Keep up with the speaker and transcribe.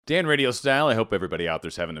Dan Radio Style, I hope everybody out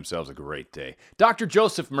there's having themselves a great day. Dr.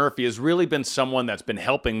 Joseph Murphy has really been someone that's been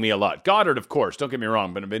helping me a lot. Goddard, of course, don't get me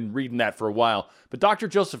wrong, but I've been reading that for a while. But Dr.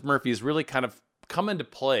 Joseph Murphy has really kind of come into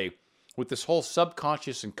play with this whole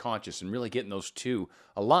subconscious and conscious and really getting those two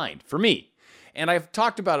aligned for me. And I've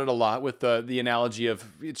talked about it a lot with the analogy of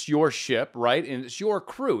it's your ship, right? And it's your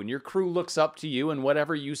crew, and your crew looks up to you, and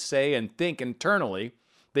whatever you say and think internally,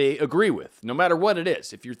 they agree with, no matter what it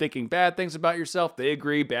is. If you're thinking bad things about yourself, they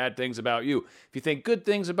agree bad things about you. If you think good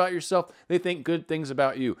things about yourself, they think good things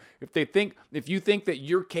about you. If you think that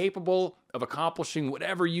you're capable of accomplishing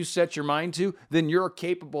whatever you set your mind to, then you're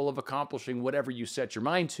capable of accomplishing whatever you set your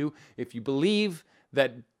mind to. If you believe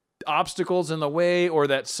that obstacles in the way, or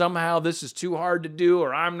that somehow this is too hard to do,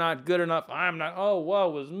 or I'm not good enough, oh,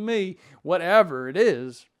 woe is me, whatever it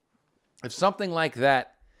is, if something like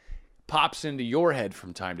that pops into your head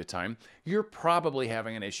from time to time, you're probably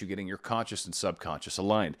having an issue getting your conscious and subconscious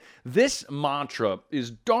aligned. This mantra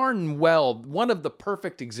is darn well one of the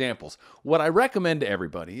perfect examples. What I recommend to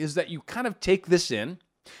everybody is that you kind of take this in.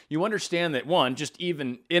 You understand that, one, just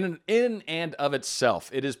even in and of itself,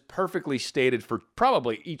 it is perfectly stated for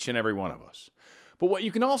probably each and every one of us. But what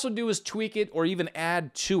you can also do is tweak it or even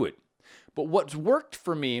add to it. But what's worked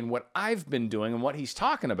for me and what I've been doing and what he's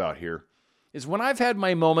talking about here is when I've had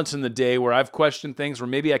my moments in the day where I've questioned things, where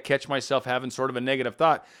maybe I catch myself having sort of a negative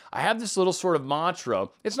thought, I have this little sort of mantra.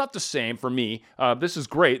 It's not the same for me. This is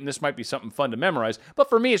great, and this might be something fun to memorize, but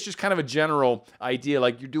for me, it's just kind of a general idea,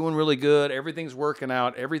 like you're doing really good, everything's working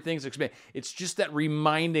out, everything's expanding. It's just that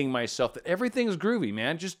reminding myself that everything's groovy,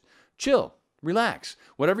 man. Just chill, relax.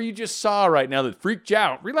 Whatever you just saw right now that freaked you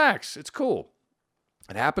out, relax. It's cool.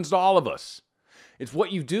 It happens to all of us. It's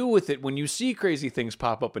what you do with it when you see crazy things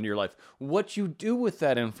pop up in your life. What you do with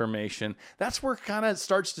that information, that's where it kind of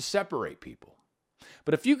starts to separate people.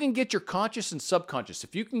 But if you can get your conscious and subconscious,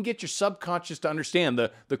 if you can get your subconscious to understand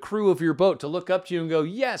the crew of your boat to look up to you and go,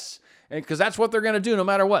 yes, because that's what they're going to do no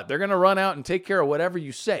matter what. They're going to run out and take care of whatever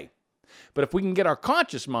you say. But if we can get our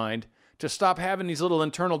conscious mind to stop having these little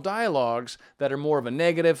internal dialogues that are more of a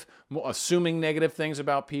negative, assuming negative things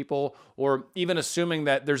about people, or even assuming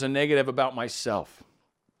that there's a negative about myself.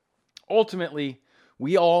 Ultimately,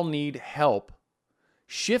 we all need help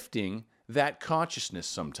shifting that consciousness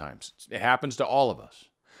sometimes. It happens to all of us.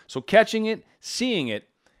 So catching it, seeing it,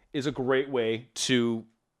 is a great way to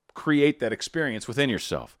create that experience within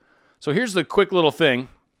yourself. So here's the quick little thing.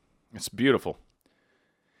 It's beautiful.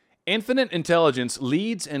 Infinite intelligence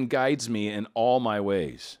leads and guides me in all my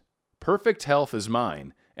ways. Perfect health is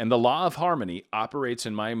mine, and the law of harmony operates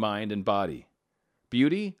in my mind and body.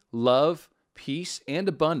 Beauty, love, peace, and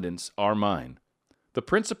abundance are mine. The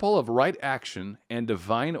principle of right action and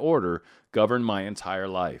divine order govern my entire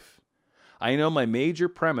life. I know my major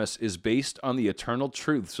premise is based on the eternal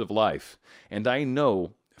truths of life, and I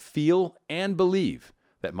know, feel, and believe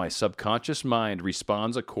that my subconscious mind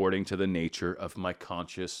responds according to the nature of my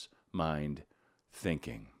conscious mind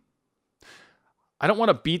thinking. I don't want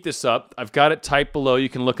to beat this up. I've got it typed below. You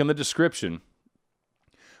can look in the description.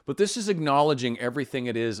 But this is acknowledging everything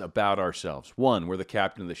it is about ourselves. One, we're the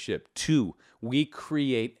captain of the ship. Two, we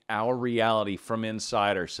create our reality from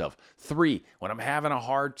inside ourselves. Three, when I'm having a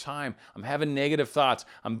hard time, I'm having negative thoughts,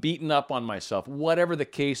 I'm beating up on myself, whatever the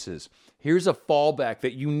case is, here's a fallback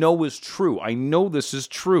that you know is true. I know this is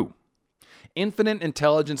true. Infinite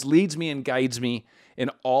intelligence leads me and guides me in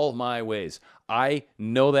all my ways. I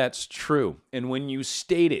know that's true. And when you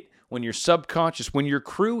state it, when your subconscious, when your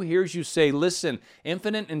crew hears you say, listen,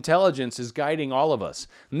 infinite intelligence is guiding all of us.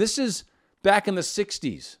 And this is back in the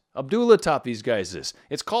 60s. Abdullah taught these guys this.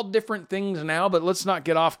 It's called different things now, but let's not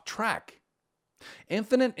get off track.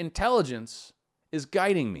 Infinite intelligence is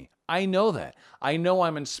guiding me. I know that. I know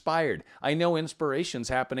I'm inspired. I know inspiration's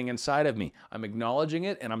happening inside of me. I'm acknowledging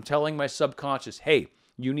it, and I'm telling my subconscious, hey,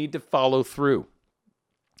 you need to follow through.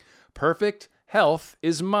 Perfect health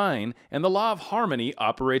is mine, and the law of harmony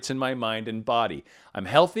operates in my mind and body. I'm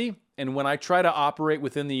healthy, and when I try to operate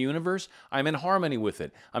within the universe, I'm in harmony with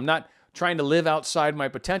it. I'm not trying to live outside my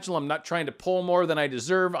potential. I'm not trying to pull more than I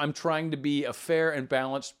deserve. I'm trying to be a fair and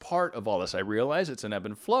balanced part of all this. I realize it's an ebb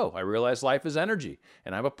and flow. I realize life is energy,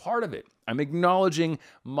 and I'm a part of it. I'm acknowledging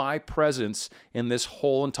my presence in this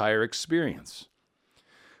whole entire experience.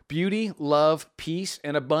 Beauty, love, peace,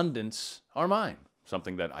 and abundance are mine.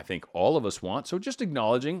 Something that I think all of us want. So just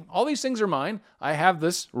acknowledging all these things are mine. I have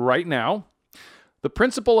this right now. The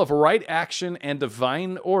principle of right action and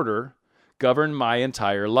divine order govern my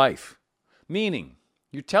entire life. Meaning,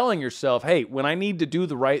 you're telling yourself, hey, when I need to do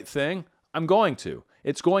the right thing, I'm going to.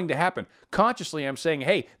 It's going to happen. Consciously, I'm saying,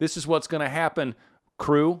 hey, this is what's going to happen,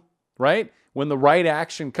 crew, right? When the right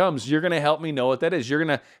action comes, you're going to help me know what that is. You're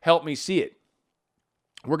going to help me see it.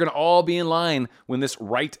 We're going to all be in line when this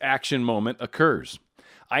right action moment occurs.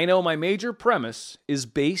 I know my major premise is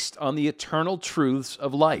based on the eternal truths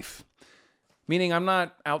of life. Meaning I'm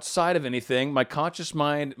not outside of anything. My conscious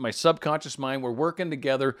mind, my subconscious mind, we're working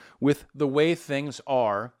together with the way things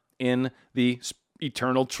are in the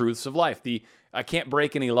eternal truths of life. I can't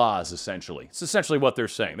break any laws, essentially. It's essentially what they're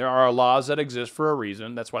saying. There are laws that exist for a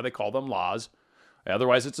reason. That's why they call them laws.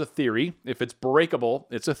 Otherwise, it's a theory. If it's breakable,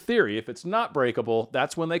 it's a theory. If it's not breakable,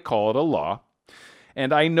 that's when they call it a law.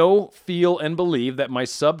 And I know, feel, and believe that my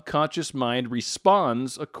subconscious mind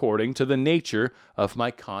responds according to the nature of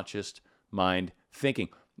my conscious mind thinking.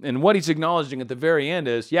 And what he's acknowledging at the very end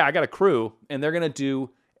is, yeah, I got a crew, and they're going to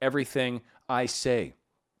do everything I say.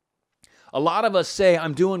 A lot of us say,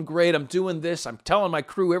 I'm doing great, I'm doing this, I'm telling my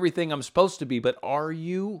crew everything I'm supposed to be, but are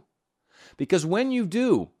you? Because when you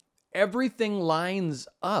do, everything lines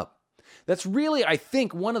up. That's really, I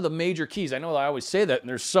think, one of the major keys. I know I always say that, and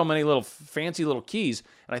there's so many little fancy little keys,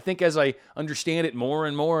 and I think as I understand it more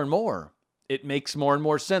and more and more, it makes more and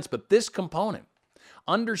more sense. But this component,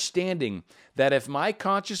 understanding that if my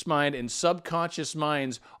conscious mind and subconscious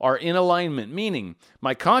minds are in alignment, meaning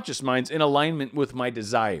my conscious mind's in alignment with my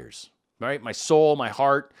desires, right? My soul, my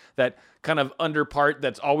heart, that kind of under part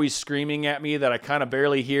that's always screaming at me that I kind of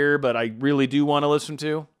barely hear, but I really do want to listen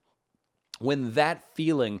to. When that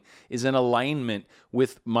feeling is in alignment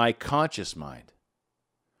with my conscious mind,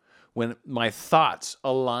 when my thoughts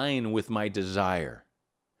align with my desire,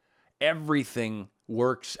 everything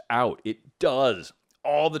works out. It does.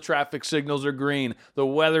 All the traffic signals are green. The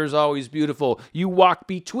weather's always beautiful. You walk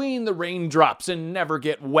between the raindrops and never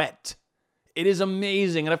get wet. It is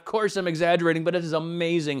amazing. And of course, I'm exaggerating, but it is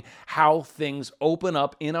amazing how things open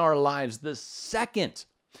up in our lives the second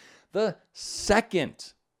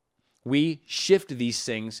we shift these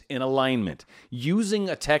things in alignment using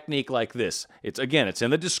a technique like this. It's in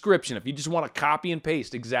the description. If you just want to copy and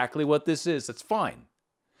paste exactly what this is, that's fine.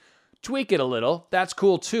 Tweak it a little. That's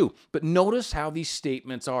cool too. But notice how these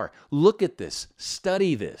statements are. Look at this.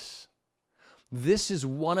 Study this. This is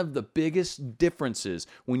one of the biggest differences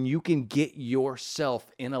when you can get yourself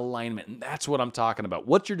in alignment. And that's what I'm talking about.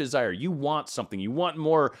 What's your desire? You want something. You want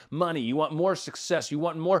more money. You want more success. You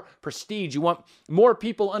want more prestige. You want more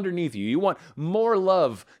people underneath you. You want more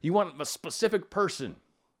love. You want a specific person.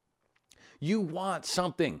 You want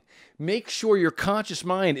something. Make sure your conscious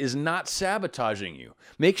mind is not sabotaging you.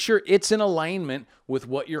 Make sure it's in alignment with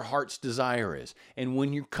what your heart's desire is. And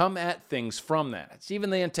when you come at things from that, it's even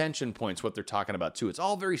the intention points, what they're talking about too. It's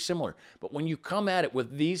all very similar. But when you come at it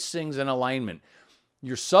with these things in alignment,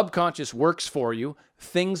 your subconscious works for you.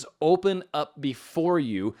 Things open up before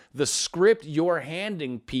you. The script you're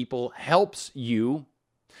handing people helps you.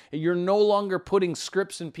 You're no longer putting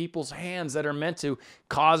scripts in people's hands that are meant to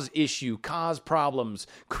cause issue, cause problems,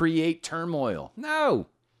 create turmoil. No,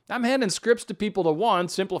 I'm handing scripts to people to 1,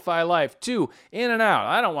 simplify life. 2, in and out.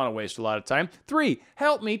 I don't want to waste a lot of time. 3,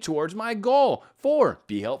 help me towards my goal. 4,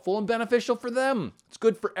 be helpful and beneficial for them. It's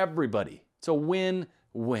good for everybody. It's a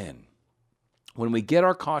win-win. When we get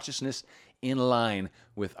our consciousness in line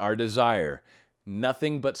with our desire,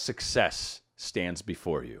 nothing but success stands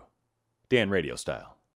before you. Dan Radio Style.